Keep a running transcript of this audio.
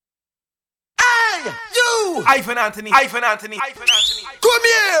you. Ivan Anthony. Come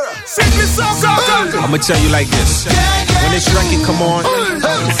here. Simply Soca. I'ma tell you like this. When this record come on,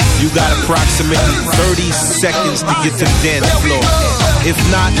 you got approximately 30 seconds to get to the dance floor. If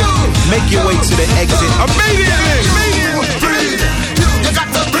not, make your way to the exit immediately. Breathe. You got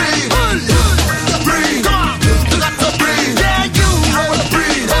to breathe. Breathe. You got to breathe. Yeah, you wanna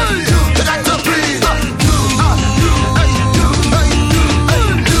breathe. You got to breathe.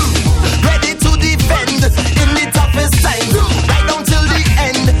 Ready to defend in the toughest time. Right down till the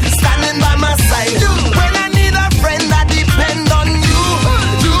end, standing by my side. When I need a friend, I depend on you.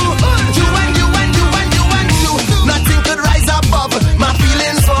 You and you and you and you and you. Nothing could rise above my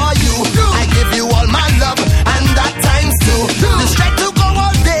feelings for you. I give you all my love and that times two. The strength to go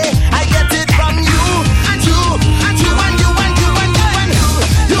all day, I get it from you. And you and you and you and you and you and you.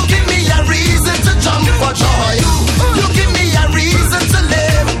 You give me a reason to jump for joy. You give me a reason to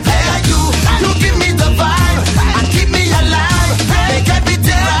live. Yeah, you give me the vibe and keep me alive. Make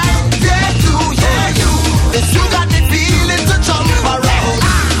everything right. Yeah, you. It's you got me feeling to jump around.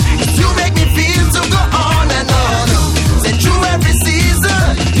 It's you make me feel to go on and on. Say through every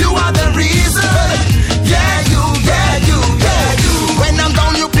season, you are the reason. Yeah, you. When I'm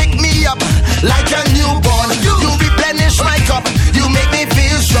down, you pick me up like a newborn. You replenish my cup. You make me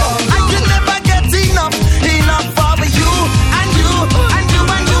feel strong. I can never get enough of you and you and you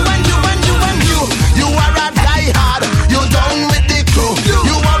and you and you and you and you. You are a diehard. You're down with the crew.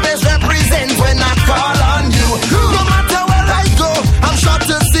 You always represent when I call on you. No matter where I go, I'm sure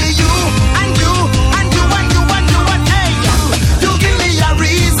to see you and you and you and you and you and hey. You give me a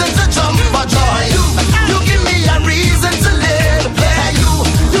reason to jump for joy. You give me a reason to live. Yeah,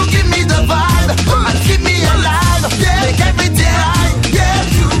 you give me the vibe and keep me alive. Make everything right. Yeah,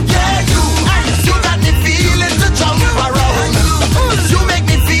 you. You got me feeling to jump around. You make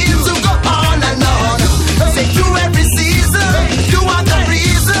me feel to go on and on. Say through every season, you are the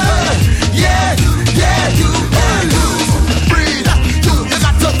reason. Yeah, you. Breathe. You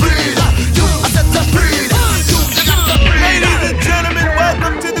got to breathe. I said to breathe. You got to breathe. Ladies and gentlemen,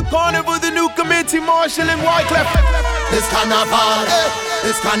 welcome to the carnival, the new committee, Marshall and Wyclef. It's carnival,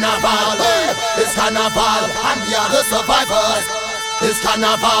 it's carnival, it's carnival, and we are the survivors. It's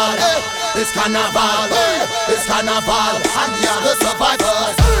carnival, it's carnival, it's carnival, and we are the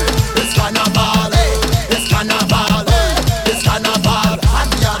survivors. It's carnival, it's carnival, it's carnival, and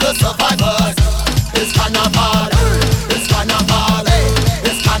we are the survivors. It's carnival, it's carnival,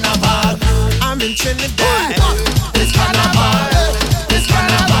 it's carnival. I'm in Trinidad. It's carnival, it's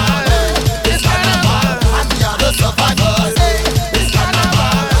carnival, it's carnival, and we are the survivors. It's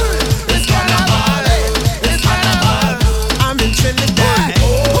carnival, it's carnival, it's carnival. I'm in Trinidad.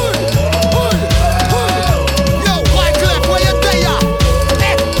 Yo, Wyclef, where you there?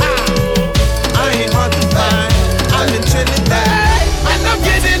 I ain't hard to find. I'm in Trinidad. And I'm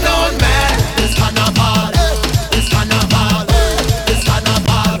getting on, man. It's carnival, it's carnival, it's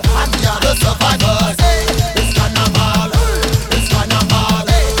carnival, and we are the survivors. It's carnival, it's carnival,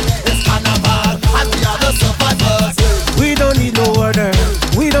 it's carnival, and we are the survivors. We don't need no water,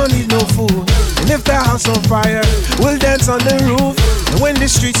 we don't need no food. And if the house on fire, we'll dance on the roof. And when the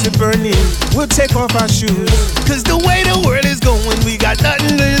streets are burning, we'll take off our shoes. Cause the way the world is going, we got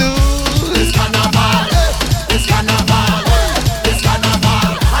nothing to lose. It's carnival, it's carnival, it's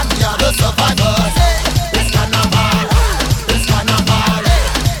carnival, and we are the survivors. It's carnival, it's carnival,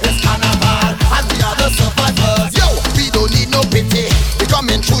 it's carnival, and we are the survivors. Yo, we don't need no pity. We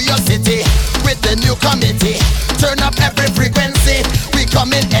coming through your city with the new committee. Turn up every frequency. We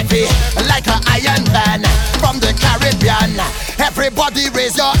coming heavy like an iron band from the Caribbean. Everybody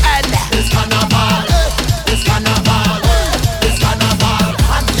raise your hand. It's carnival, it's carnival, it's carnival,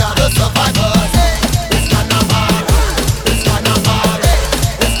 and we are the survivors. It's carnival, it's carnival,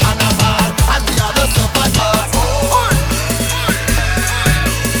 it's carnival, and we are the survivors.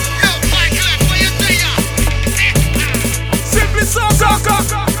 Yo, Wyclef, where you there? Simply Soca.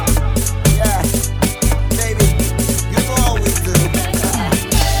 Yeah, baby, you know how we do.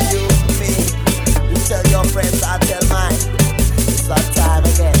 You, me, you tell your friends, I tell mine. It's that time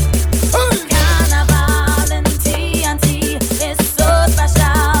again. Carnival.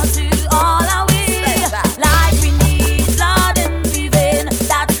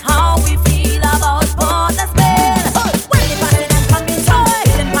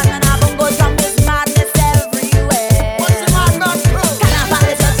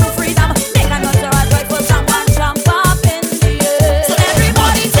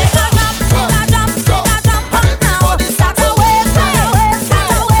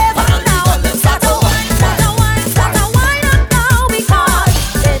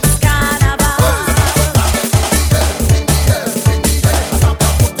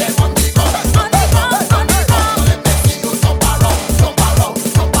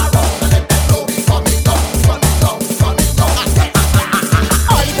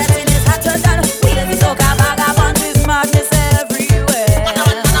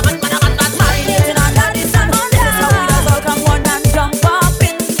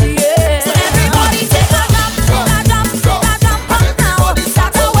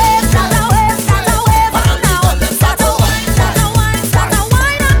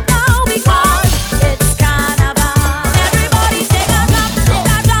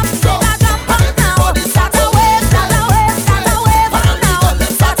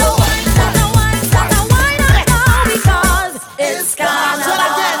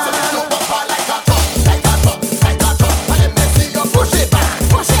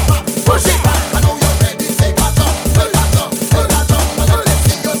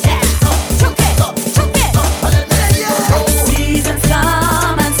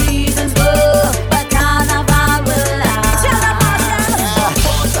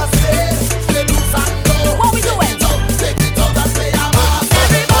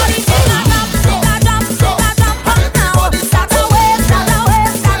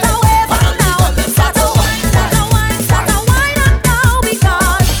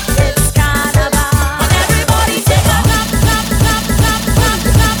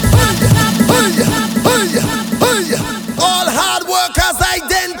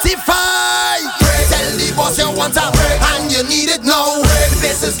 want a break, and you need it now. The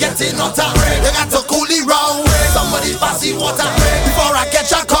bass is getting hotter. You got to cool it round. Somebody pass the water before I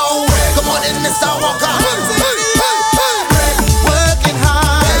catch a cold. Come on in, Mr. Walker. Working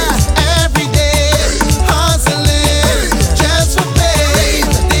hard every day, hustling just for pay.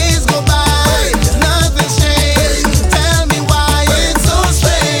 Days go by, nothing's changed. Tell me why it's so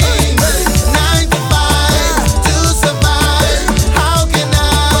strange. 9 to 5 to survive. How can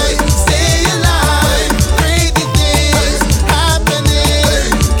I stay alive? Crazy things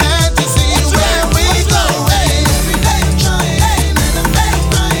happening. Can't you see where we're going?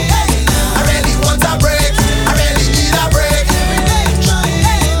 I really want a break. I really need a break.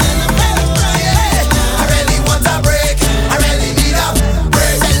 I really want a break. I really need a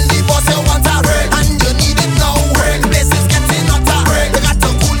break. Tell the boss you want a break, and you need it now. The place is getting hotter. You got to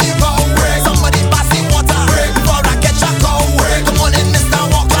cool it round. Somebody pass the water before I catch a cold. Come on in, Mr.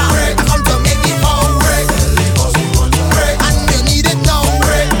 Walker. I come to make it home. And you need it now.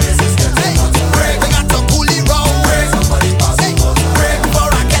 You got to cool it round. Somebody pass the water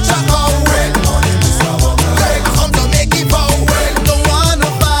before I catch a cold. I come to make it home. Don't wanna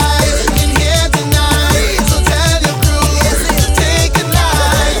fight in here tonight, so tell your crew to take it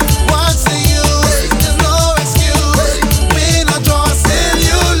light. What's the use? There's no excuse. Win or draw, still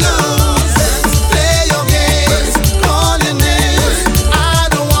you lose. Play your games, call your names. I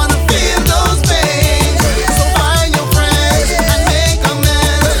don't wanna feel those pains. So find your friends and make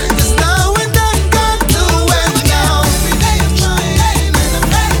amends. This now and then got to end now.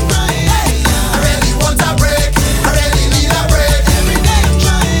 I really want a break. I really need a break. I really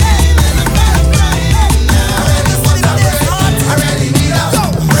want a break. I really need a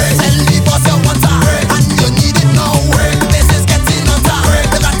break. Tell the boss you want a break, and you need it now. The place is getting hotter.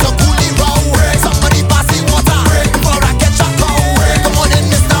 You got to cool it round. Somebody pass the water before I catch a cold. Come on in,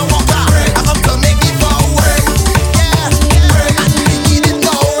 Mr. Walker. I come to make it forward. Yeah, and we need it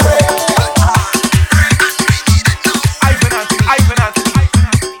now.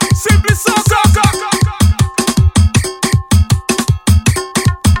 Simply so.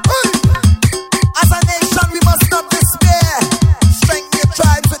 As a nation, we must not despair. Strengthen your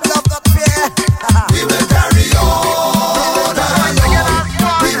tribes with love, not fear. We will carry on.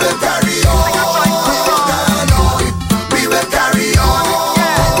 We will carry on. We will carry on.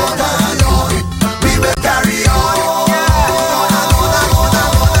 We will carry on.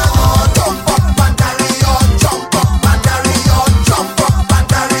 Jump up and carry on. Jump up and carry on. Jump up and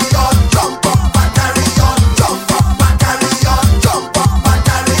carry on. Jump up and carry on. Jump up and carry on. Jump up and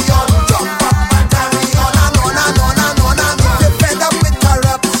carry on. Jump up and carry on. And on and on and on and on. You're fed up with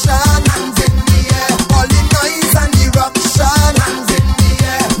corruption. Hands in the air. All the noise and eruption. Hands in the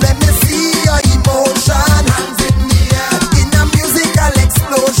air. Let me see your emotion. Hands in the air. In a musical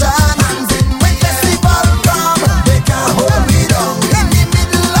explosion. Hands in the air. When festival come, they can't hold me down. In the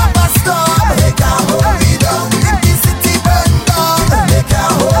middle of a storm, they can't hold me down. If the city burn down, they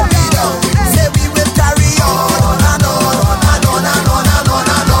can't hold me down. Say we will carry on and on and on and on and on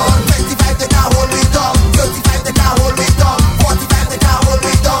and on. 25 they can't hold me down. 35 they can't hold me down. 45 they can't hold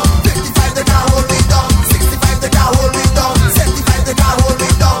me down. 55 they can't hold me down. 65 they can't hold me down. 75 they can't hold me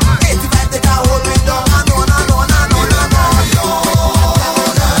down. 85 they can't hold me down. And on and on and on and on.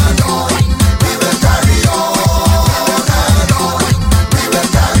 We will carry on and on. We will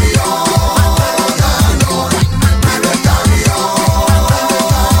carry on and on. We will carry on.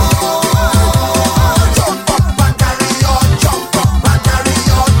 Jump up and carry on. Jump up and carry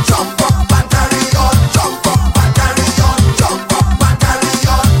on. Jump up and carry on. Jump up and carry on. Jump up and carry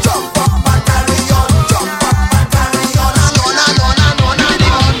on. Jump up and carry on. Jump up and carry on. And on and on and on and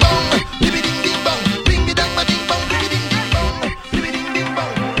on. Bing ding ding bong. Bing ding dong ding bong. Bing ding ding bong. Bing ding ding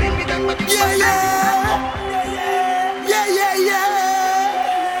bong. Bing ding dong ding bong. Yeah yeah.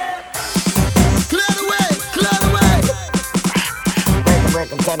 Clear the way. Clear the way.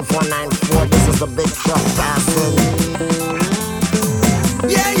 Breaker 10494, this is the big truck passing.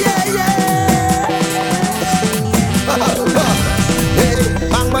 Yeah. Hey,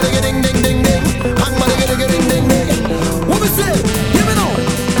 bang bang ding ding ding ding. Bang bang ding ding ding. What we say? Hear me now.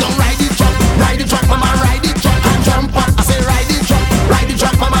 Don't ride the truck, mama, ride the truck and jump on. I say ride the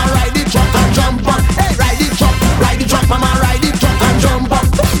truck, mama, ride the truck and jump on. Hey, ride the truck, mama, ride the truck and jump on.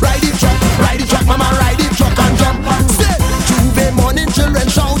 Ride the truck, mama, ride the truck and jump on. Say, Juve morning children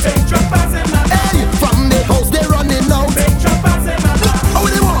shout. Hey, from the house they running out.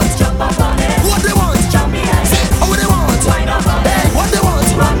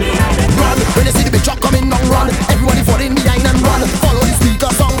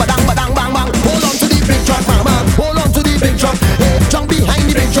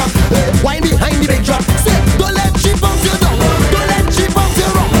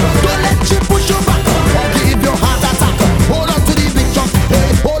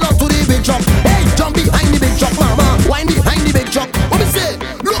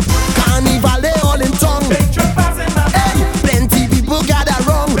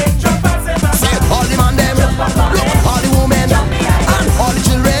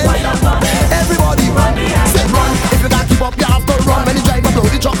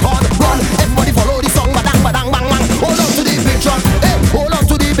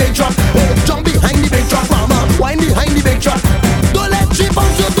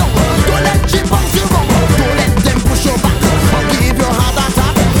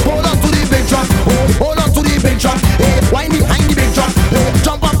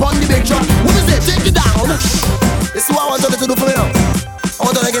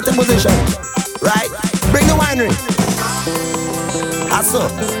 get in position. Right? Bring the wine ring. Asso.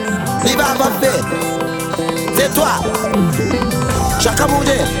 Viva va fait. C'est toi. Chaka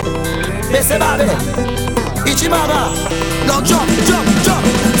Moudé. Besse Babe. Ichimaba. Now jump, jump, jump.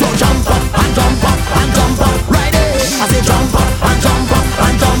 So jump up and jump up and jump up. Right there. I say jump up and jump up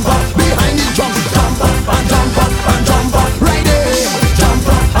and jump up. Behind the jump, jump up and jump up and jump up. Right there. Jump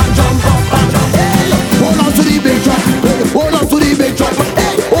up and jump up and jump up. Hey, hold on to the big drum. Hold on to the big drum.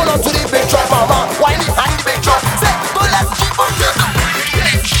 Hey, hold on to the big drum, mama. Why behind the big drum? Say, but let's keep on getting.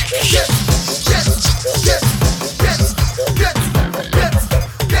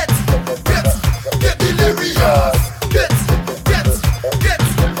 Get delirious. Get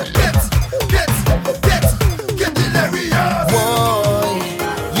delirious.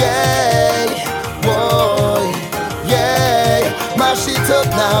 Boy, yeah, mash it up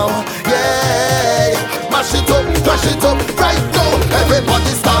now, yeah, mash it up right now.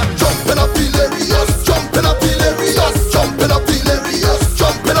 Everybody start jumping up delirious, jumping up delirious, jumping up delirious,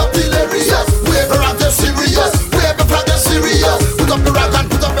 jumping up delirious. Wave around the serious, wave the flag the serious. Put up the rag and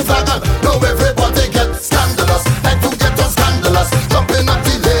put up the flag and now everybody get scandalous, and to get us scandalous, jumping up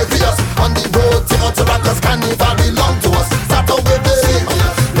delirious on the road to Rockers Carnival belong to us. Start out with the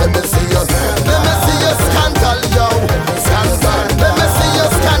let me see us scandal, yo, scandal. Let me see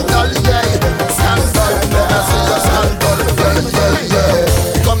us scandal, yeah, scandal. Let me see us scandal,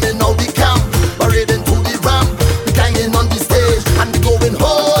 yeah. Coming out the camp, parading to the ramp, we climbing on the stage and we going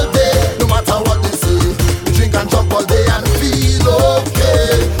all day. No matter what they say, we drink and jump all day and feel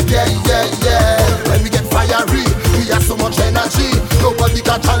okay. Yeah. When we get fiery, we have so much energy. Nobody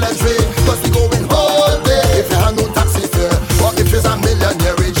can challenge me, 'cause we going all day. If you have no taxi fare, or if it's a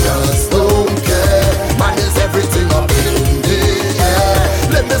millionaire, we just don't care. Man is everything up in the air.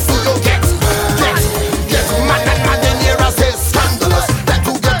 Let me see you get mad and mad in here. I say scandalous, like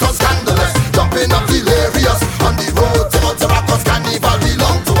to get us scandalous. Jumping up delirious on the road to Rockers Carnival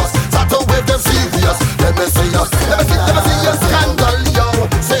belong to us. Start to wave them serious. Let me see us scandal, yo.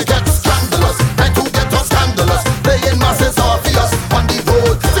 Say get scandalous, like to get us scandalous. Playing masses obvious on the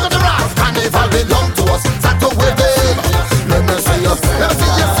road to the Rockers Carnival belong to us. Start to wave them. Let me see us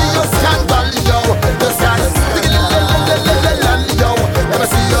scandal, yo. The scandal, yo. Let me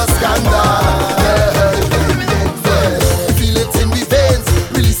see us scandal. Feel it in we veins,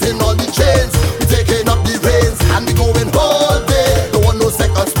 releasing all the chains. We taking up the reins and we going all day. Don't want no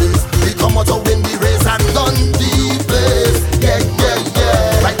second space. We come out to win the race and done the place. Yeah.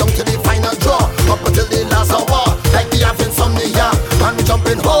 Right down to the final draw, up until the last hour. Like we have insomnia and we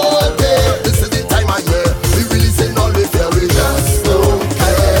jumping all day. This is the time of year. We releasing all we fear. We just don't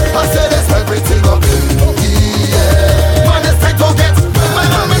care. I said it's everything up in the air. Man, it's time to get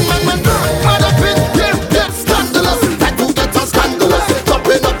man up in here. Get scandalous, time to get us scandalous.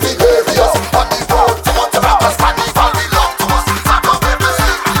 Jumping up the areas on the road to Rockers Carnival belong to us. Start up with the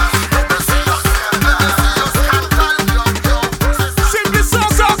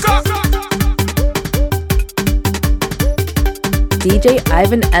DJ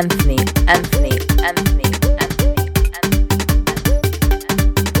Ivan Anthony.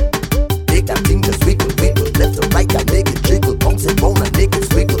 Make that thing just wiggle, left and right, and make it jiggle, bounce it round and make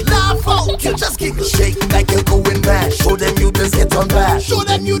it wiggle. Laugh out, you just giggle, shake like you're going mad. Show them you just get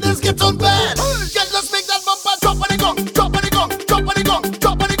on bad. Girl, let's make that bumper drop on the gong, drop on the gong, drop on the gong,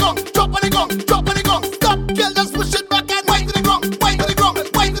 drop on the gong, drop on the gong, drop on the gong. Stop, girl, just push it back and wind to the gong, wind to the gong,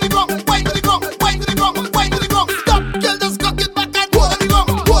 wind to the gong, wind to the gong, wind to the gong, wind to the gong. Stop, girl, just cock it back and pull on the gong,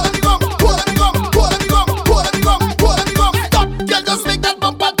 pull on the gong, pull on the gong, pull on the gong, pull on the gong, pull on the gong. Stop, girl, just make that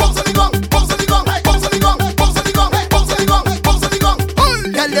bumper bounce on the gong, bounce on the gong, bounce on the gong, bounce on the gong, bounce on the gong, bounce on the gong.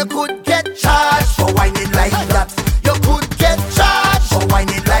 Girl, you could get charged for whining like that. You could get charged for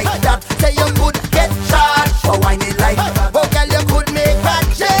whining like that. Say you could get charged for whining like that. Oh, girl, you could make a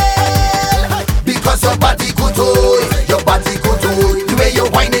jail because your body good, oh, your body good, oh. The way you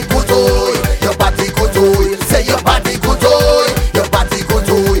whining good, oh, your body good, oh. Say your body good, oh, your body good,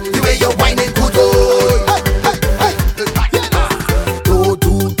 oh. The way you whining good, oh. Don't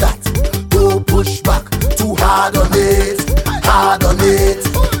do that, don't push back too hard on it, hard on it.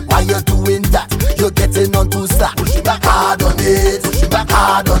 Why you doing that? You're getting on too slack. Push it back hard on it, push it back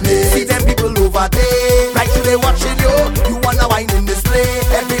hard on it. See them people over there, right till they watching you. You wanna whine in display,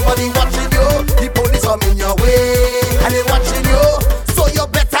 everybody watching you. The police coming your way, and they watching you. So you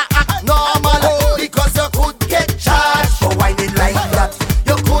better act normal, because you could get charged for whining like that.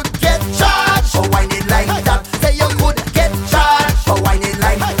 You could get charged for whining like that. Say you could get charged for whining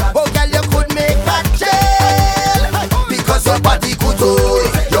like that. Oh girl, you could make a jail because your body good, oh,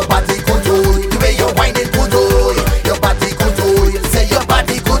 your body good, oh. The way you're whining good, oh, your body good, oh. Say your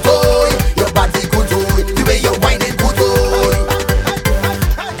body good,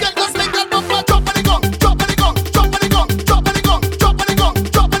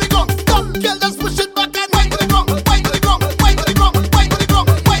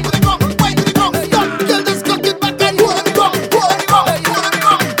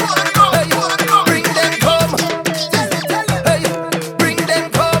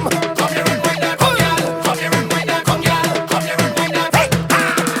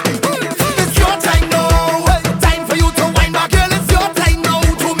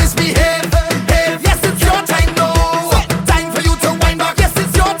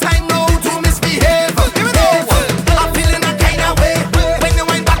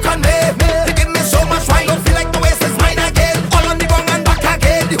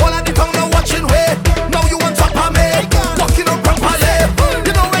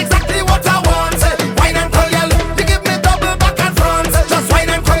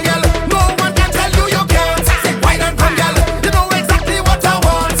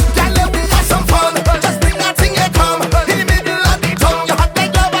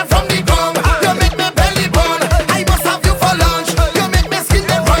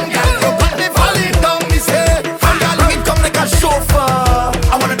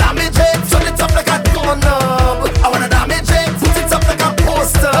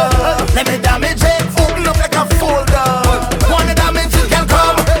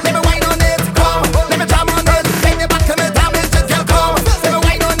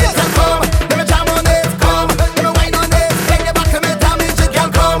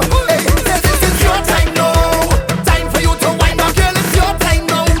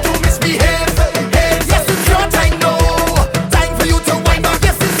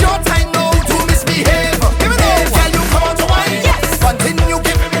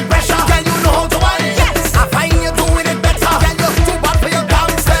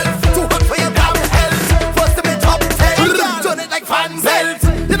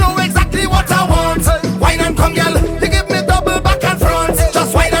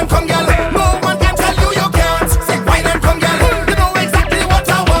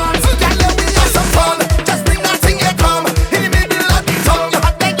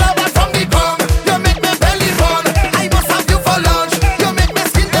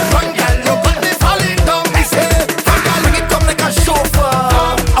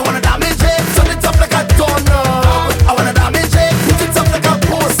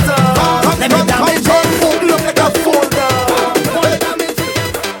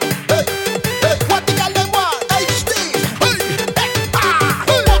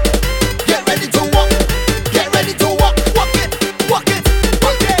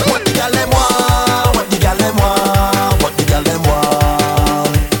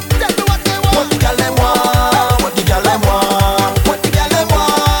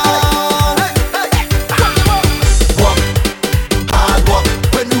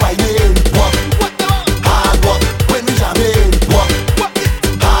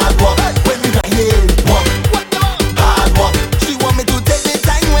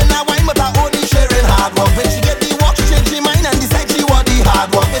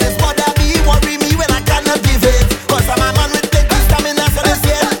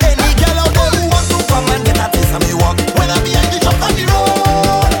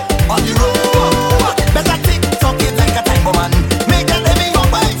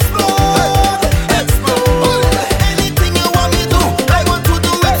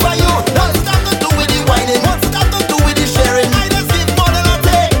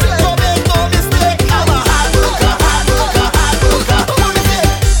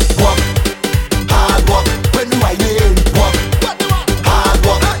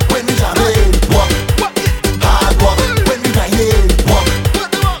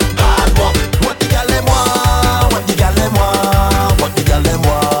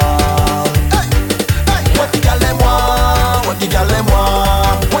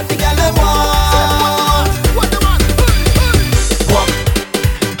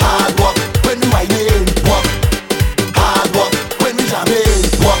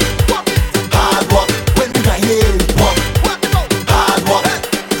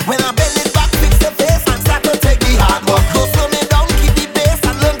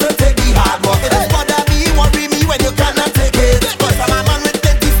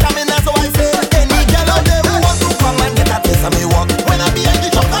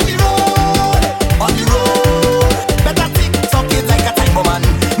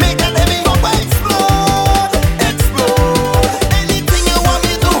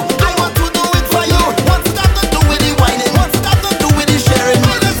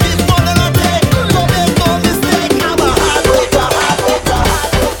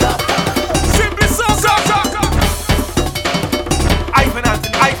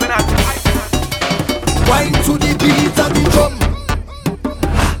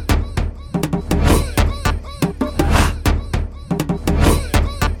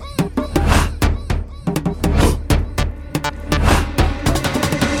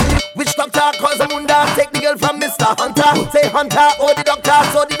 hunter. Say hunter, oh the doctor.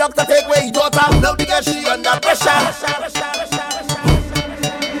 So the doctor take away his daughter. Now the girl she under pressure.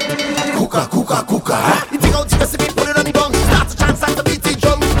 Cooker, cooker, cooker. You take out chicken, see put it on the bunk. Start to chant, start to beat the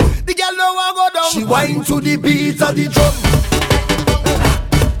drum. The girl no one go down. She whine to the beat of the drum.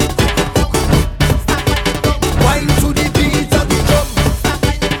 Whine to the beat of the drum.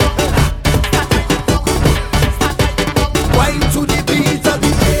 Whine to the beat of the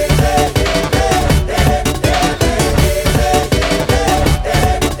drum.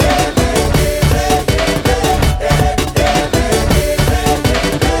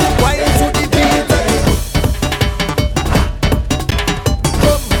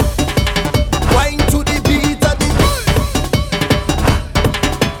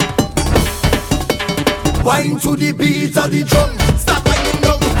 Wine to the beat of the drum. Start winding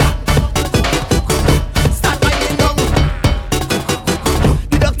down. Start winding down.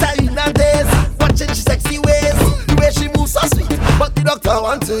 The doctor in her days, watching she sexy ways. The way she moves so sweet, but the doctor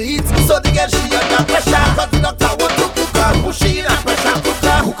want to eat. So the girl she under pressure, cause the doctor want to cook her. Push she in a pressure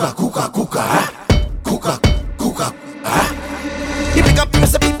cooker. Cooker, cooker, cooker. Cooker, cooker. He pick up the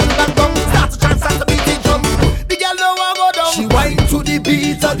recipe for the bang bang. Start to chant, start to beat the drum. The girl no one go down. She whine to the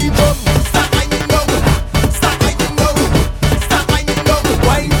beat of the drum. Start winding down.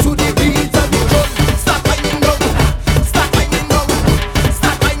 Wine to the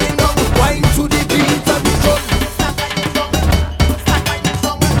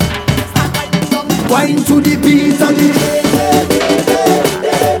beat of the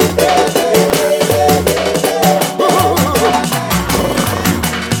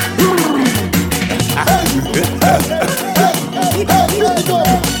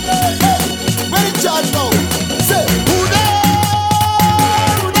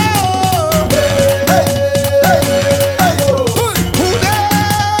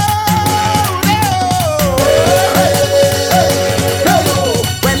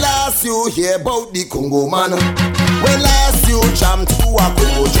about the Congo man. When last you jam to a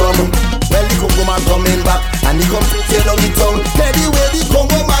Congo drum. Well, the Congo man coming back and he come to tear down the town. Tell the way the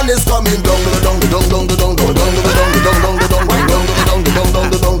Congo man is coming down, down, down, down, down, down, down, down, down,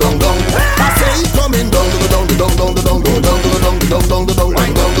 down, down, down. I say he coming down, down, down, down, down, down, down, down,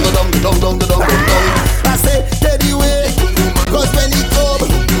 down, down. I say tell the way, cause when he come,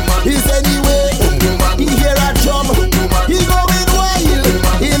 he's anyway. He hear a drum, he going wild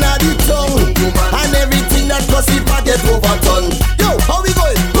in a the tongue. And everything that gossip I get overturned. Yo, how we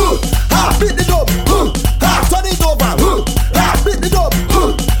going? Ha, beat the dub. Ha, turn it over. Ha, beat the dub.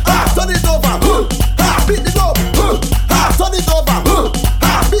 Ha, turn it over. Ha, beat the dub. Ha, turn it over.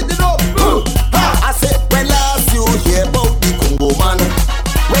 Ha, beat the dub. Ha, I say when last you hear about the Congo man,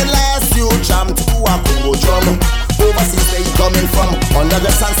 when last you jam to a Congo drum. Overseas where he coming from, under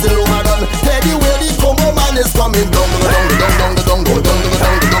the sun still over done. Tell the way the Congo man is coming down, down, down, down, down, down,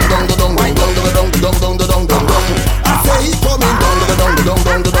 down, down, down. I say he coming down, down, down, down,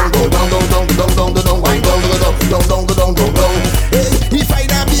 down, down, down. He find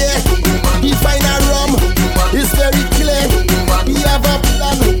a beer, he find a rum. It's very clear, he have a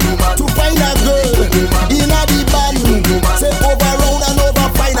plan to find a girl in a the band. Say over round and over,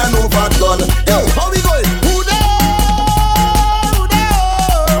 find and over done. Yo, how we going? Who there?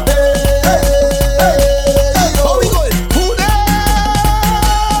 How we going? Who there?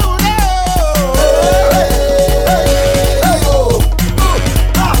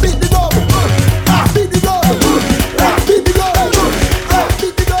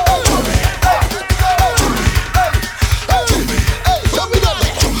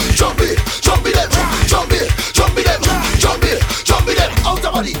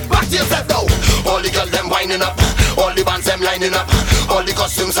 Up, all the bands them lining up, all the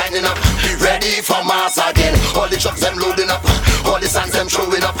costumes signing up, ready for mass again. All the trucks them loading up, all the sands them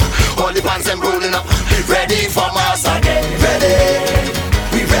throwing up, all the bands them rolling up, ready for mass again. Ready,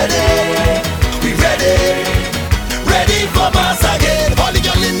 we ready, we ready, ready for mass again. All the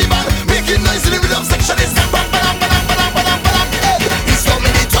girls in the band making noise in the rhythm section. It's that bang, bang, bang, bang, bang, bang. He's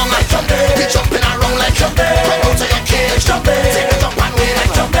coming the tongue like jumping, we jumping around like jumping. Come out to your cage, jumping, take it up one way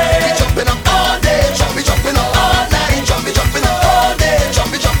like jumping. We jumping up all day, jumping up all night, jumping up all day,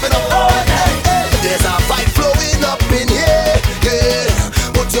 jumping up all night. There's a fight flowing up in here, yeah.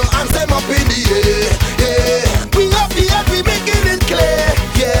 Put your hands them up in the air, yeah. We happy, we making it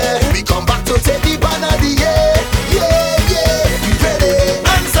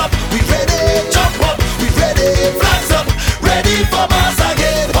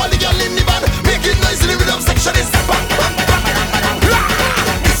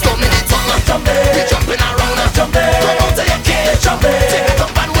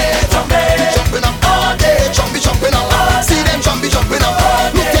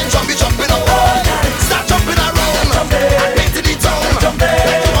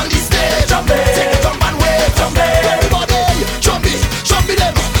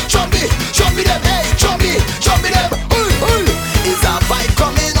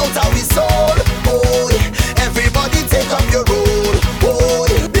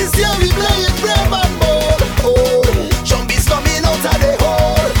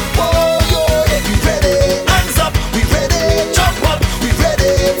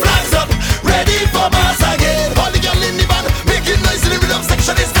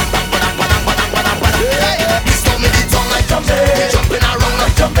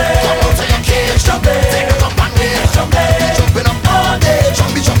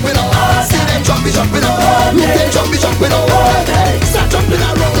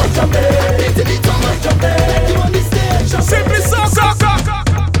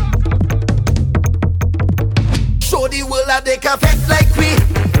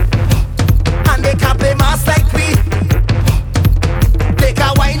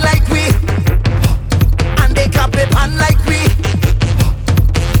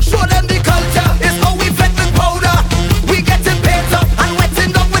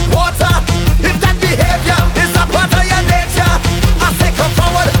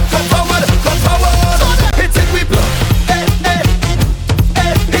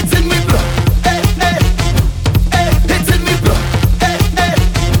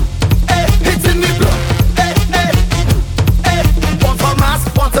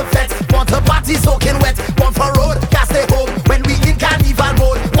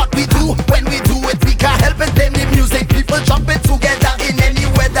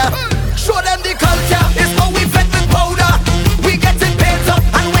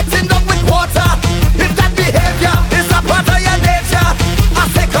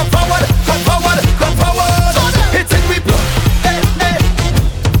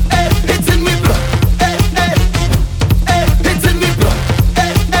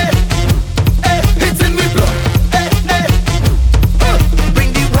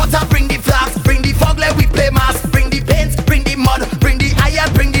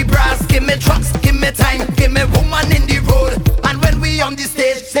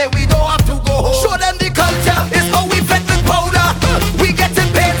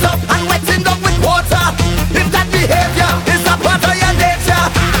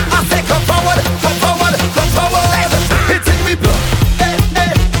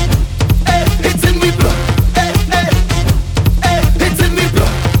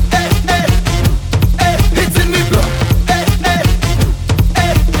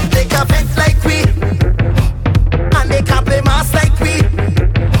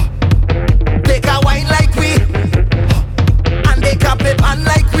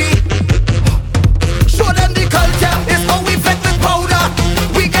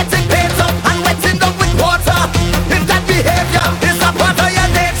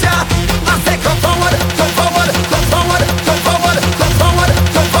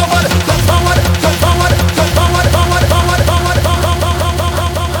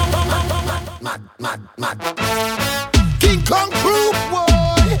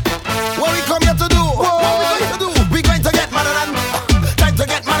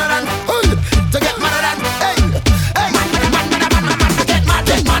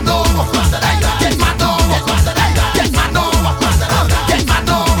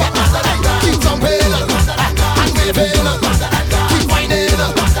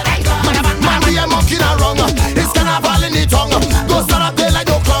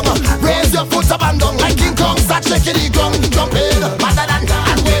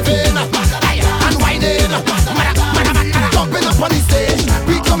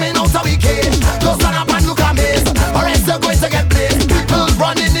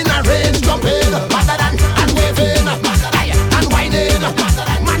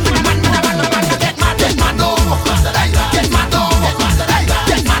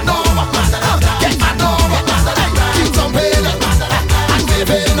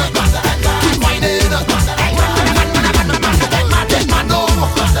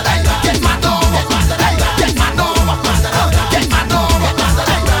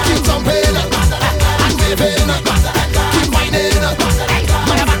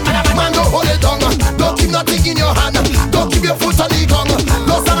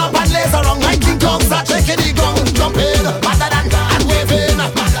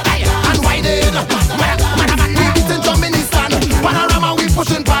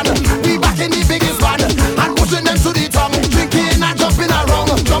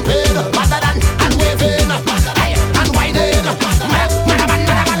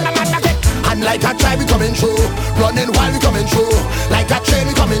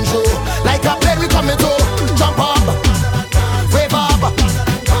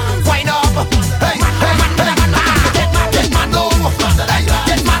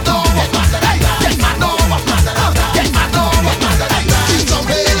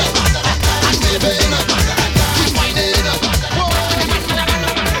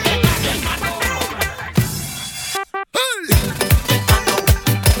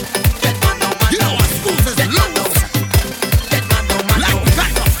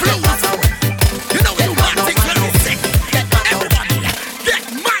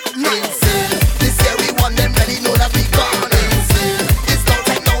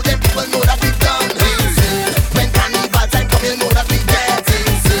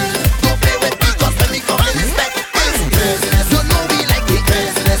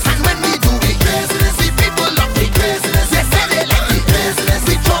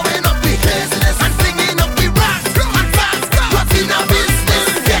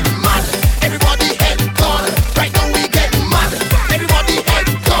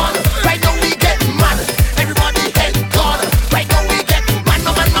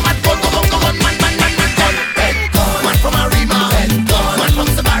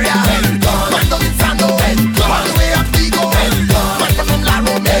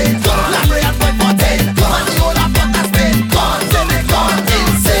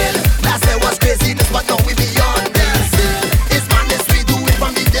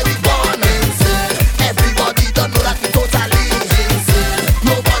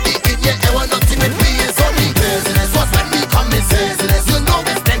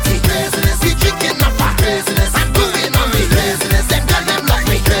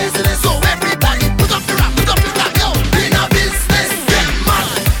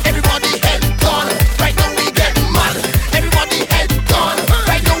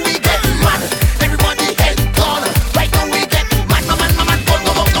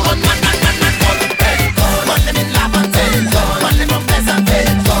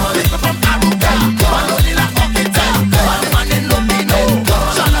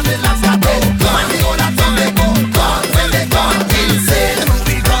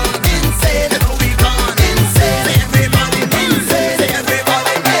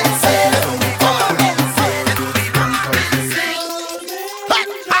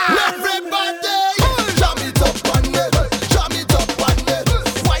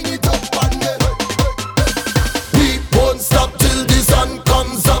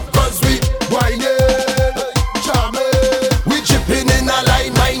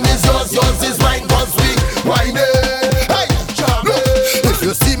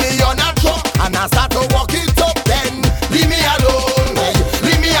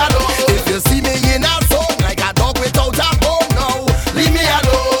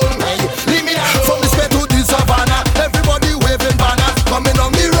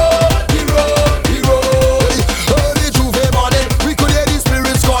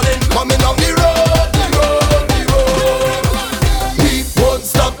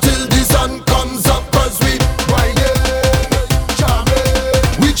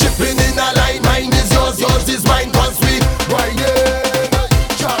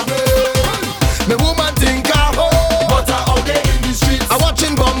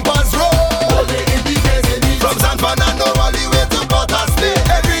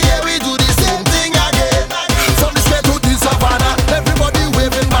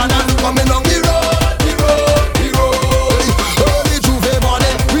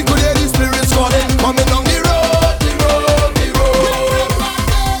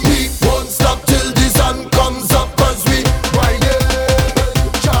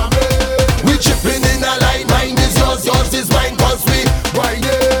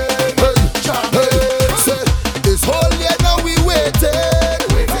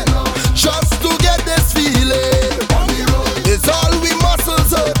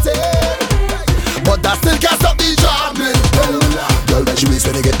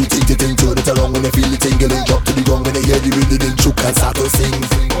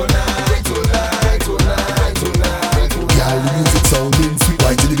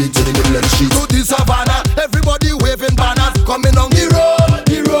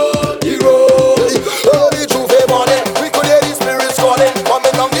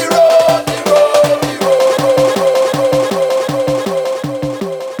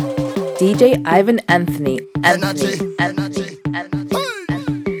DJ Ivan Anthony. Energy. Anthony.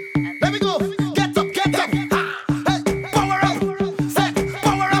 Let me go. Get up, get up. Hey, power up. Say,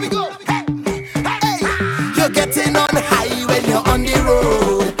 power up. We go. Hey. You're getting on high when you're on the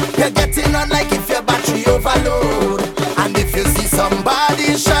road. You're getting on like if your battery overload. And if you see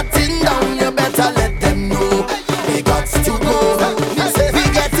somebody shutting down, you better let them know they got to go. We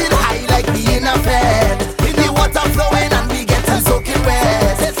getting high like being a fed. The water flowing and we getting soaking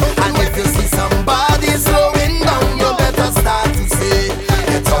wet. And if you see somebody slowing down, you better start to say,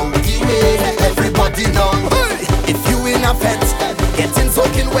 get out the way. Everybody know. If you in a fed, getting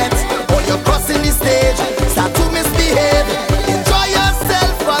soaking wet, or you're crossing the stage, start to misbehave. Enjoy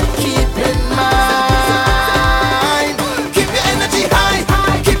yourself, but keep in mind, keep your energy high,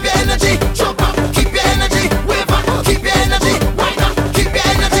 keep your energy jump up, keep your energy wave up, keep your energy wind up, keep your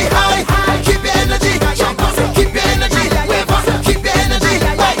energy high, keep your energy jump up, keep your energy wave up, keep your energy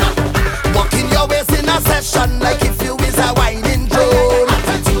wind up. Walking your waist in a session like if you is a winding drone.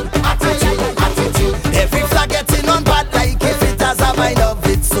 Attitude, attitude, attitude. Every flag getting on bad like if it has a mind of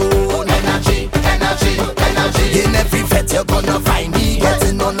its own. Energy, energy, energy. In every fete you're gonna find me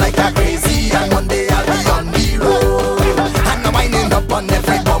getting on like a crazy. And one day I'll be on the road. And I'm winding up on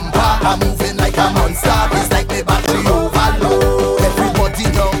every bumper. I'm moving like a monster. It's like my battery overload. Everybody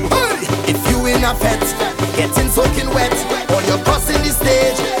know, if you in a fete, getting soaking wet, or you're crossing the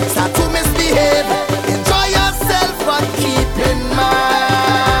stage, start to misbehave. Enjoy yourself, but keep in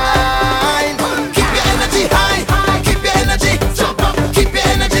mind, keep your energy high, keep your energy jump up, keep your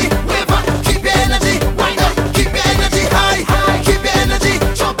energy wave up, keep your energy wind up, keep your energy high, keep your energy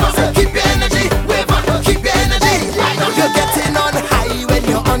jump up, keep your energy wave up, keep your energy wind up. You're getting on high when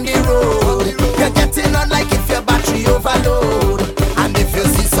you're on the road. You're getting on like if your battery overload. And if you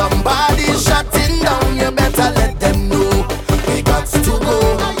see somebody shutting down, you better let them know we got to go.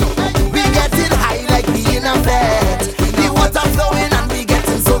 We getting high like being a vet. The water flowing and we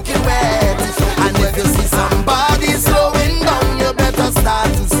getting soaking wet. And if you see somebody slowing down, you better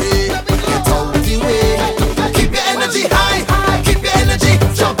start to say, get out the way. Keep your energy high, keep your energy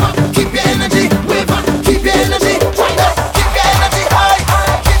jump up, keep your energy wave up, keep your energy wind up, keep your energy high,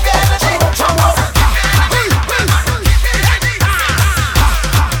 keep your energy jump up.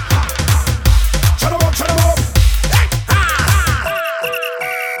 Shut up, shut up.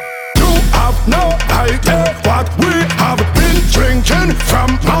 You have no idea what we have been drinking from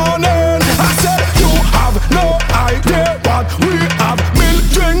morning. I said you have no idea what we have been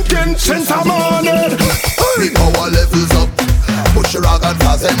drinking since the morning. The power levels up. Push your rag and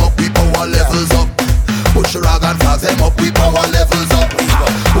fast them up. The power levels up. Push your rag and fast them up. The power levels up.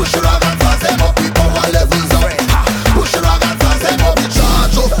 Push your rag and fast them up. The power levels up. Push your rag and fast them up. We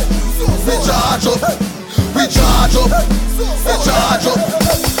charge up. We charge up. We charge up. We charge up.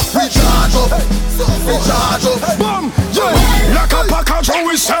 We charge up. We charge up. Boom, yeah, like a package how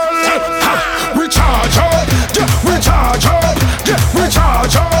we sell. Ha, we charge up, yeah, we charge up, yeah, we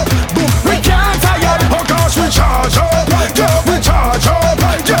charge up. Boom, we can't tire, oh gosh, we charge up, yeah, we charge up,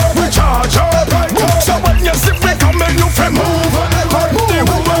 yeah, we charge up. Boom, so when you see we coming, you feel move, the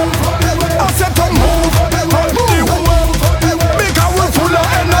woman. I said to move, the woman. Because we full of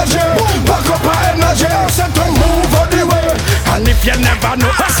energy, back up our energy. I said to move all the way, and if you never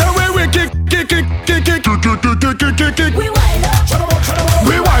know, I say we kick. We wild up.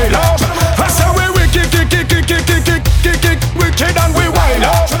 We wild up. I say we kick. Wicked and we wild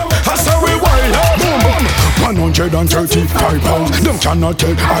up. I say we wild up. Boom. 135 pounds. Them cannot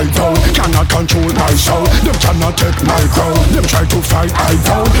take I down. Cannot control my soul. Them cannot take my crown. Them try to fight I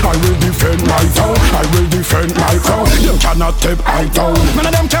down. I will defend my town. I will defend my crown. Them cannot take I down. None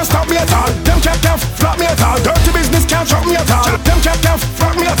of them can stop me at all. Them can't flop me at all. Dirty business can't stop me at all. Them can't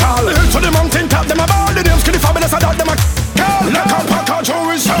flop me at all. To the mountain top, them about the names. Skinny fabulous, I doubt them a girl. Like a package how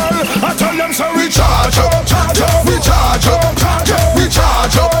we sell. I tell them so we charge up. We charge up. We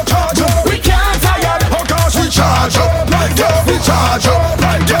charge up. We can't tire. Oh gosh, we charge up. We charge up.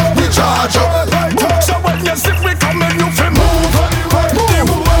 We charge up. So when you see we coming, you feel move.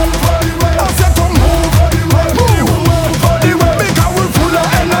 I said to move. Because we full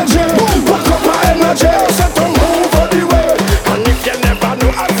of energy. Walk up our energy. I said to move. And if you never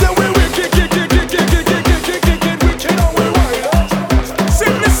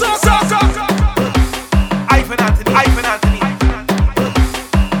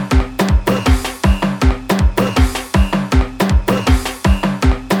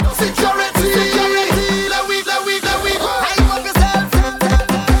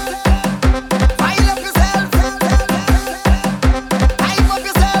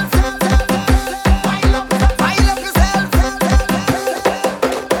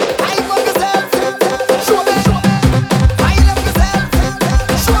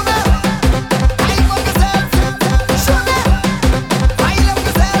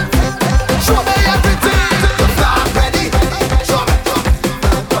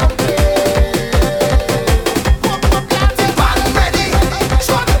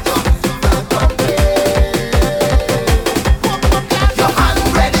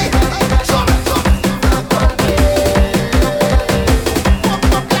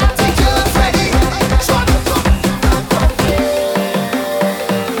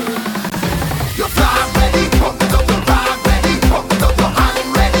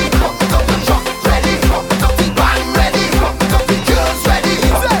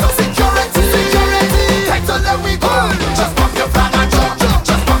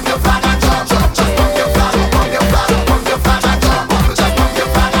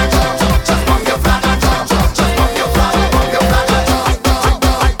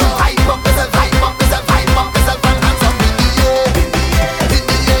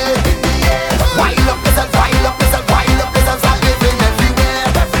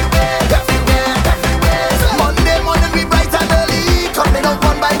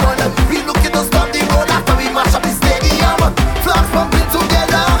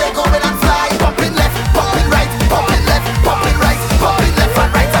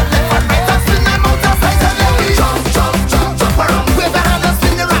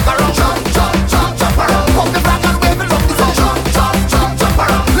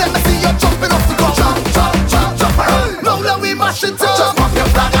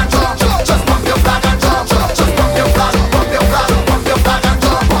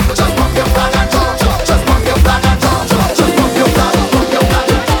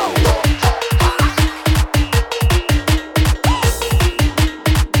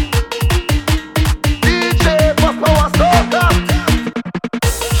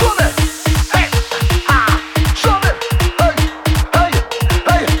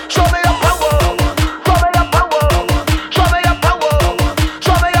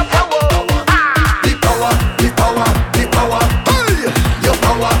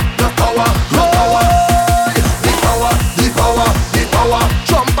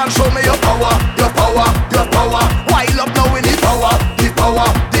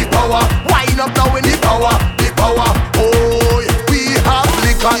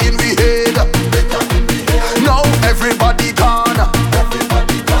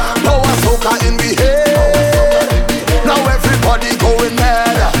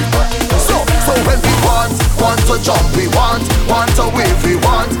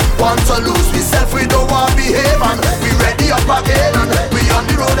want to lose myself, we don't want behave, and we ready up again, and we on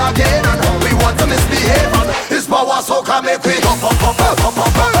the road again, and we want to misbehave, and His power so can make we up, up, up, up, up,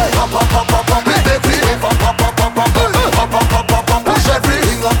 up, up, up, up, up, up, up, make we up, up, up, up, up, up, up, up, up, up, up, push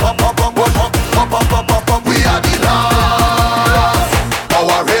everything up, up, up, up, up, up, up, up, up, up, up, we are the last.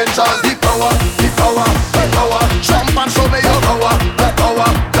 Power Rangers, the power, the power, the power. Jump and show me your power, the power,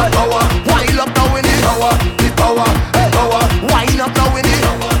 the power. Wind up now in the power, the power, the power. Wind up now in the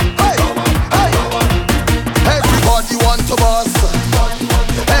power, hey, hey. Everybody want to boss,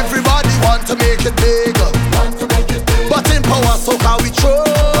 everybody want to make it big, but in power so can we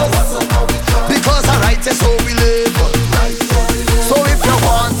trust, because our right is how we live. So if you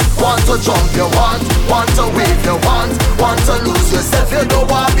want to jump, you want to wave, you want to lose yourself, you don't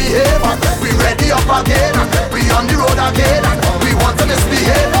want to behave. We ready up again, we on the road again, we want to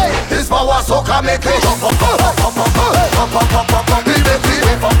misbehave. His power so can make it jump up, up, up, up, up, up, up, up, up, up, make it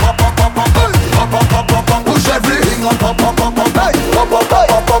up, up, up, up, up, up, up, up, up, up, up, push everything up, up, up, up, up, up, up, up,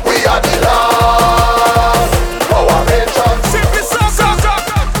 up, up, we are the last. Power Rangers.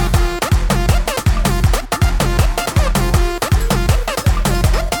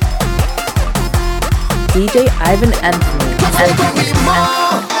 DJ Ivan Anthony.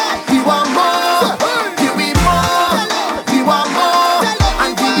 We want more, give me more, we want more,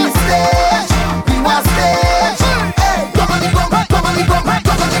 and give me stage, we want stage. Come on, come on, come on, come on,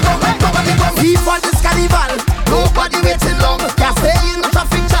 come on, come on, come on, come on. We for this carnival, nobody waiting long. Can't stay in the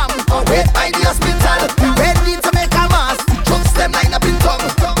traffic jam or wait by the hospital. We ready to make a mass, trucks them line up in tongue.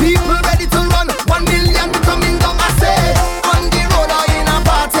 People ready to run, 1 million coming down. I say, on the road or in a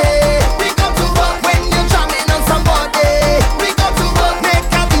party, we come to work when you're jamming on somebody. We come to work, make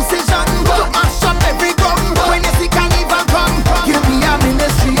a decision to mash up every ground. When you see carnival come, give me a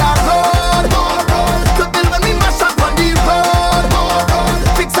ministry of road. To build when we mash up on the road.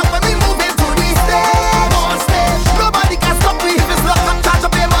 Fix up when we move into the stage. Nobody can stop me if it's locked up, charge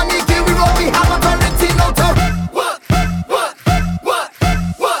up your money, give we road, we have authority now to work. Come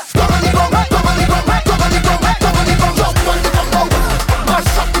on, come on, come on, come on, come on, come on, come on, jump on the come now,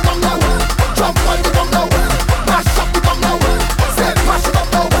 mash up the come now, jump on the come now, mash up the come now, say mash it up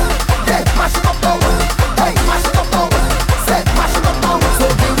now, yeah, mash it up now, hey, mash it up now, say mash it up now. So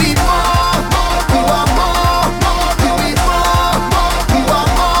give me more, we want more, give me more, we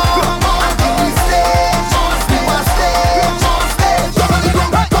want more, and give me stage, we want stage. Come on,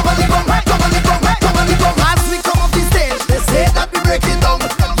 come on, come on, come on, come on, come on, come on. As we come off the stage, they say that we break it down.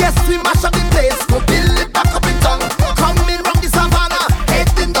 Yes, we mash up the place, go build it back up in town. Coming round the savannah,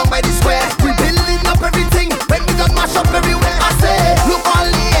 heading down by the square. We building up everything when we done mash up everywhere. I say, look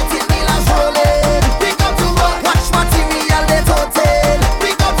only 18 millers rolling. We come to work, watch material they total.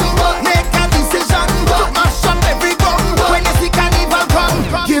 We come to work, make a decision to mash up every ground. When you see carnival come,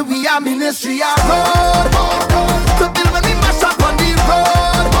 give we a ministry of road. To build when we mash up on the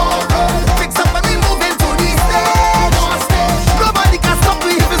road. Fix up when we move into the stage. Nobody can stop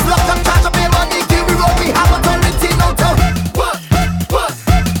me if it's locked up, charge up your money, give we road, we have authority now to work.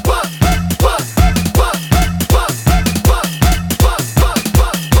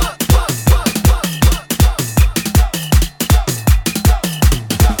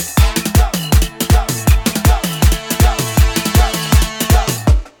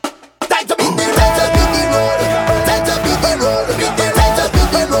 Time to beat the road, time to beat the road, time to beat the road, time to beat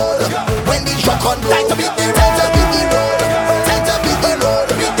the road. When the truck on, time to beat the road, time to beat the road, time to beat the road,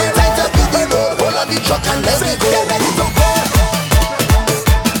 time to beat the road. Hold on the truck and let me go. Get ready to go.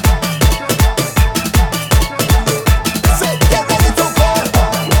 Say, get ready to go.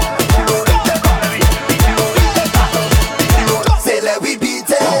 Say, let we beat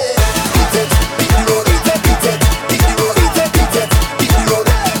it. Beat it, beat the road, beat it, beat it, beat the road, beat it, beat it, beat the road.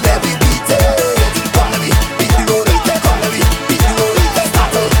 Let we beat it. Come let me beat the road. Come let me beat the road.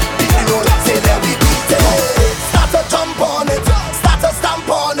 Start out, beat the road. Say, let we beat it.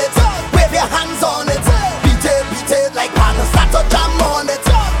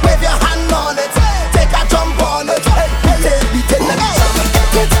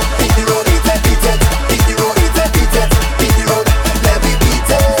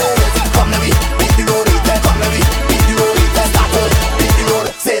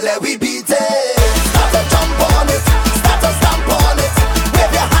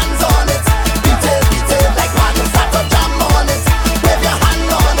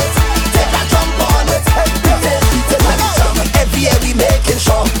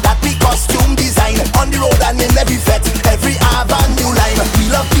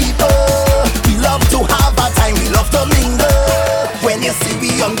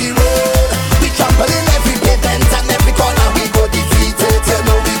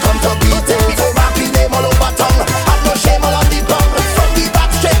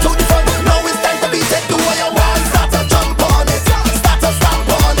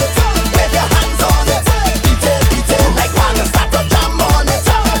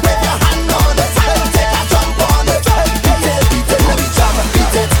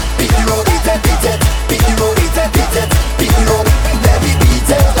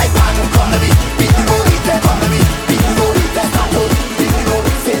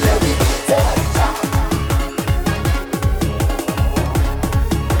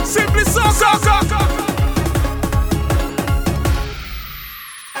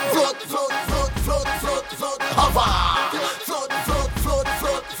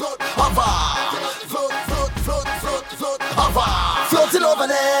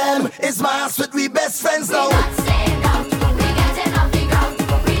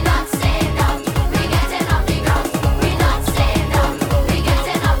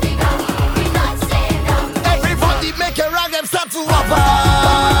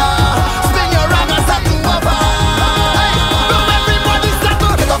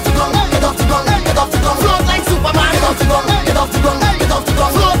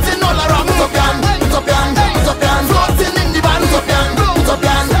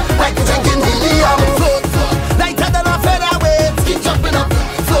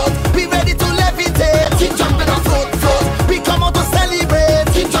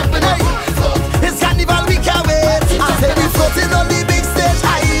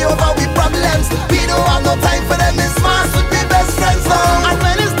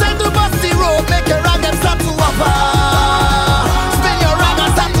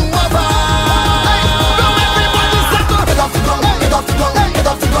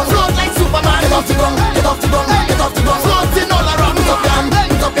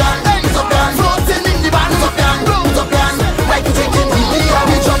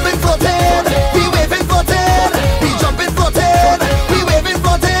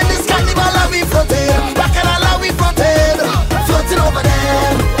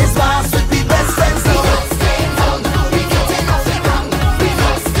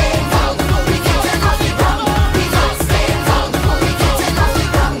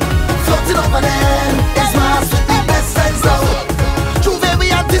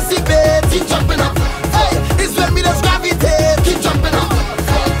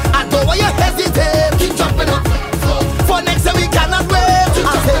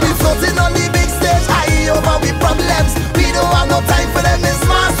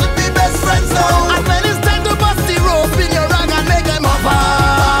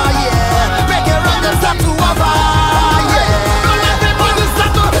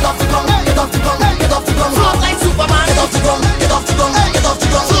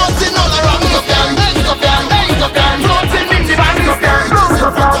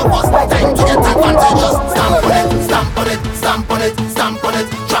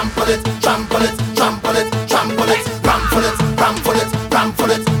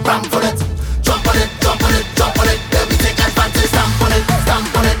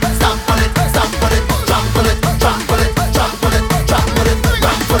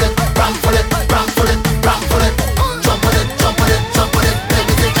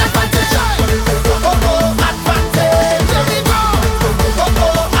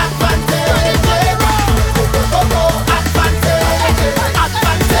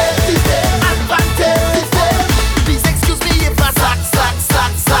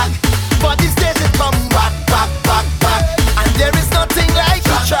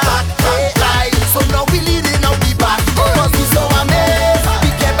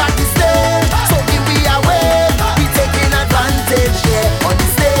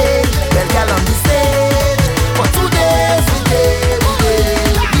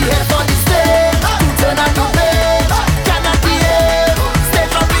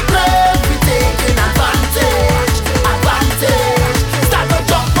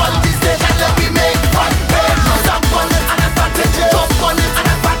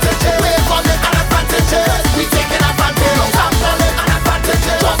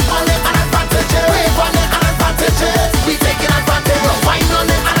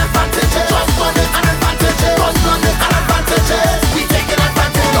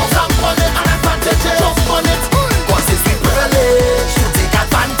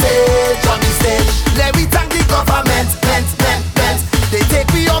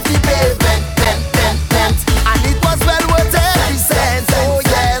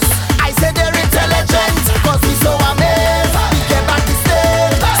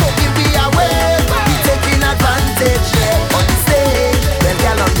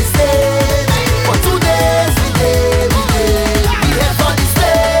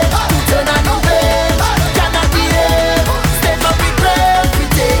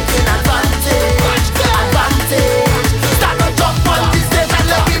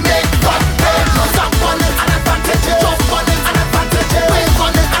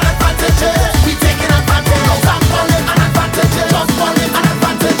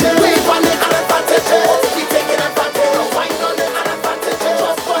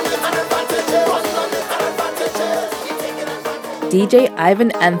 DJ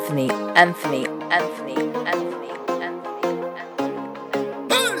Ivan Anthony.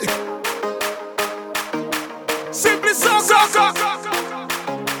 Simply soca.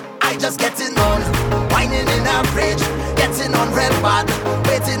 I just getting on, whining in a fridge, getting on red bad,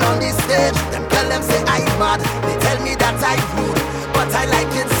 waiting on the stage. Them tell them say I mad, they tell me that I rude, but I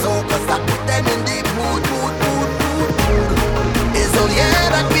like it so, cause I put them in the mood. It's all yeah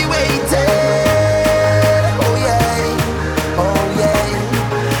that we waited. Oh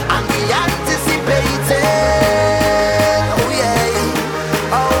yeah, and we anticipated. Oh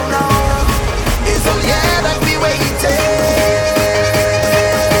yeah, oh no, it's all yeah that we waited.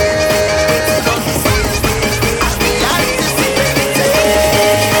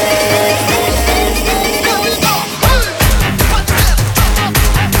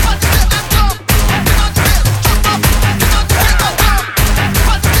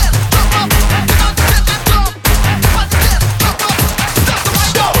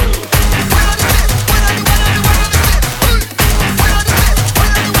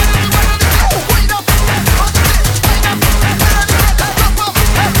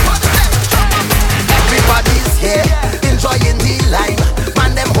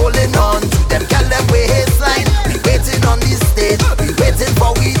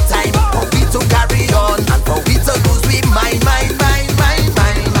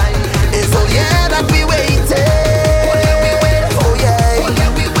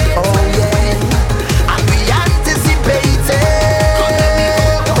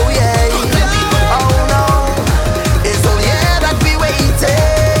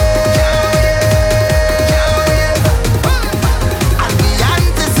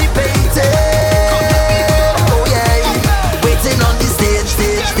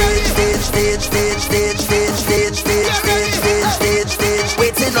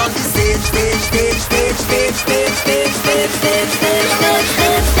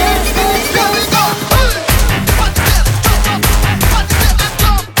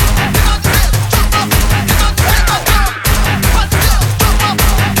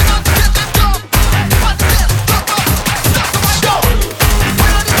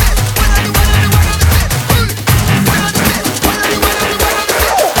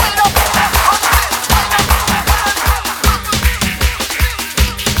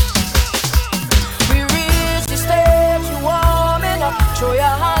 Show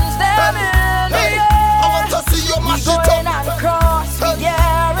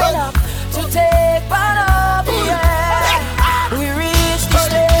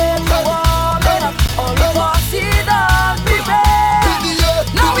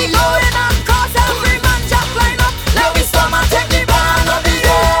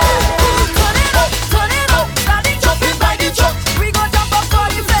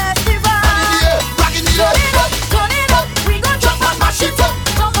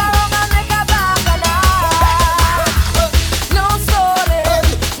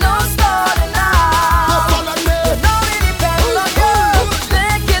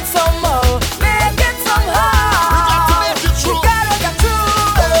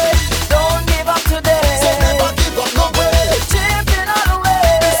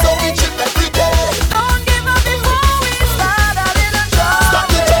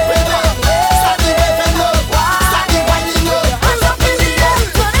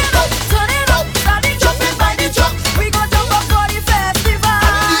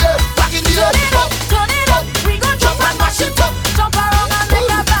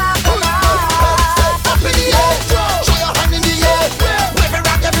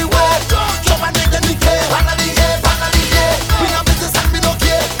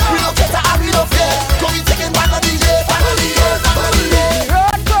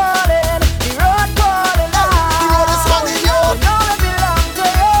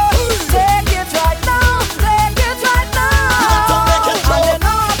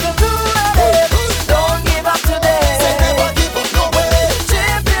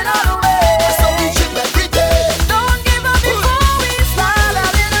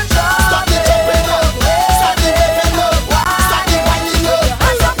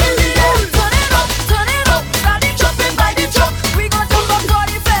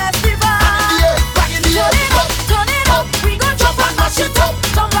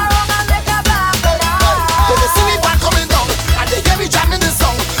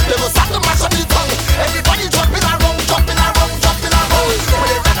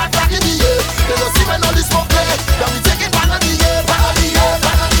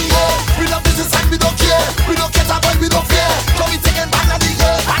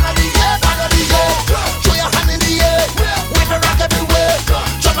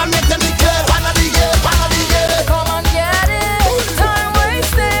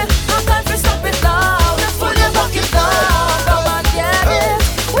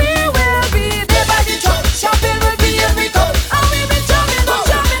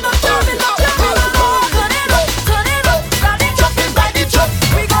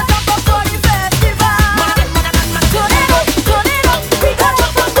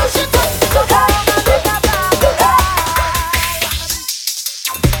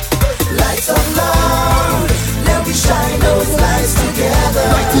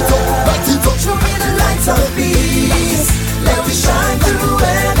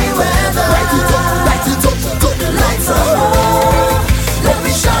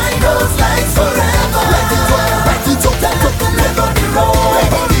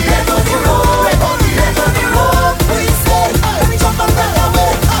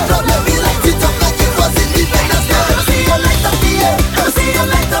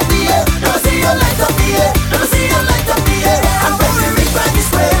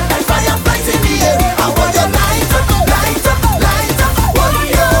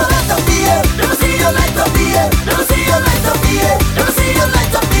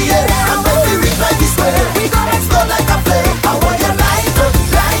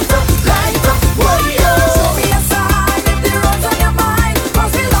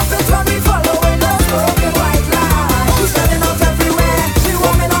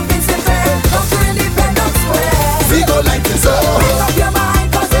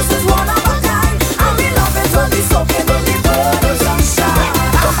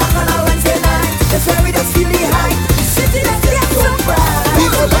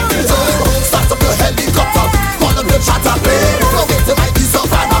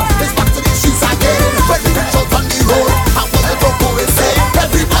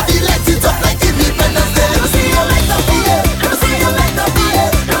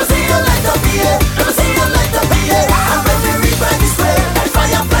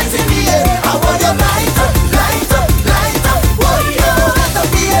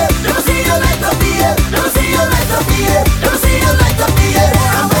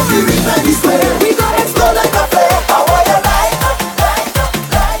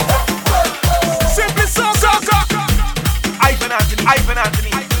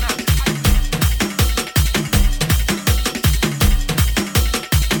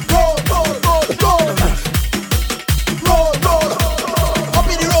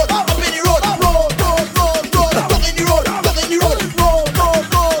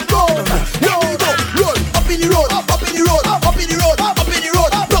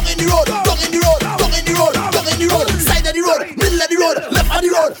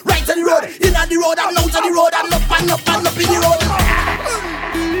on the road and out on the road and up and up and up in the road.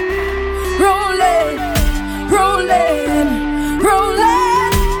 Rolling, rolling,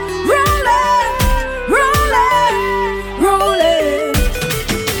 rolling, rolling, rolling, rolling.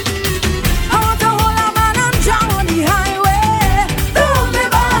 I want to hold a man and jam on the highway. Don't hold me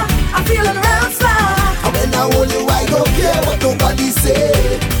back, I'm feeling real slack. And when I hold you, I don't care what nobody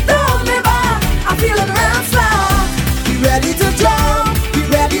say. Don't hold me back, I'm feeling real slack. Be ready to jump, be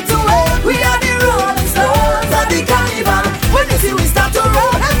ready to wait. We are the Rolling Stones at the carnival. When you see we start to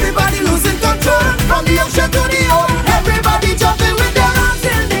roll, everybody losing control. From the ocean to the ocean, everybody jumping with their arms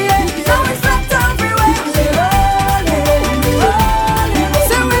in the air. No respect everywhere. Rolling, rolling.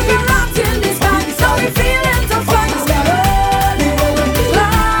 So we be rocked in the sky, so we feeling to fight. Rolling,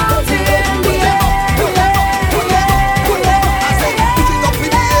 clouds in the air. I say, put it up in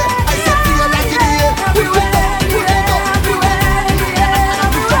the air. I say, feel like in the air. Put it up, put it up, put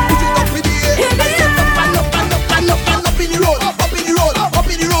it up in the air. I say, up and up and up and up and up in the road, up in the road, up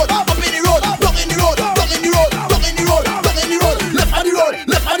in the road, up in the road, down in the road, down in the road, down in the road, down in the road, left on the road,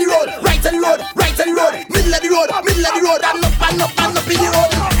 left on the road, right on the road, right on the road, middle of the road, middle of the road, and up and up and up in the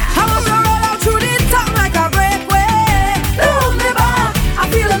road. I want to roll out through the top like a breakaway. Don't hold me back, I'm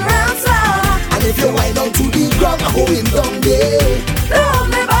feeling real slack. And if you wind down to the ground, I'm going down there. Don't hold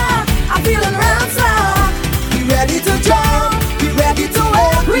me back, I'm feeling real slack. Be ready to jump, be ready to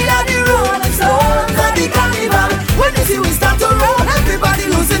wait. We are the Rolling Stones at the carnival. When you see we start to roll, everybody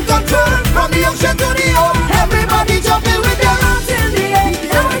losing control. From the ocean to the ocean, everybody jumping with their arms in the air.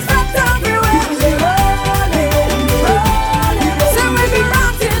 No respect everywhere. Rolling, rolling. So we be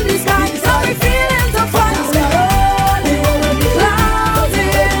rocked in the sky, so we feeling to fight. Rolling, clouds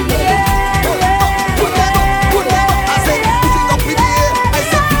in the air. Put it up, I say, put it up in the air. I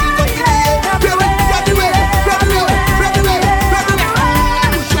say, put it up in the air. Grab the way, grab the way, grab the way, grab the way.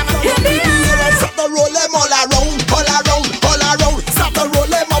 In the air. Stop the roll them all around, all around, all around. Stop the roll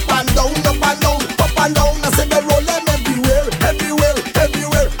them up and down, up and down, up and down. I said the roll them everywhere, everywhere,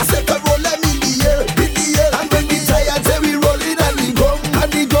 everywhere. I said the roll them in the air, in the air. And when we tired, say we roll it on the ground, on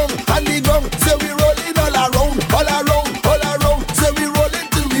the ground, on the ground. Say we roll it all around, all around, all around. Say we roll it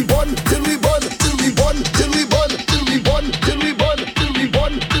till we burn, till we burn, till we burn, till we burn, till we burn, till we burn, till we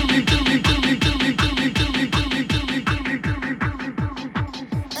burn, till we, till we, till we, till we, till we, till we, till we, till we, till we, till we, till we, till we.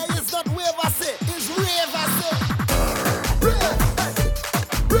 Hey, it's not wave I say, it's rave I say.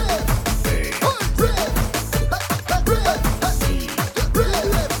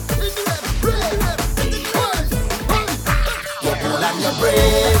 You're bold and you're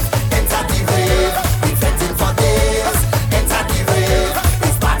brave.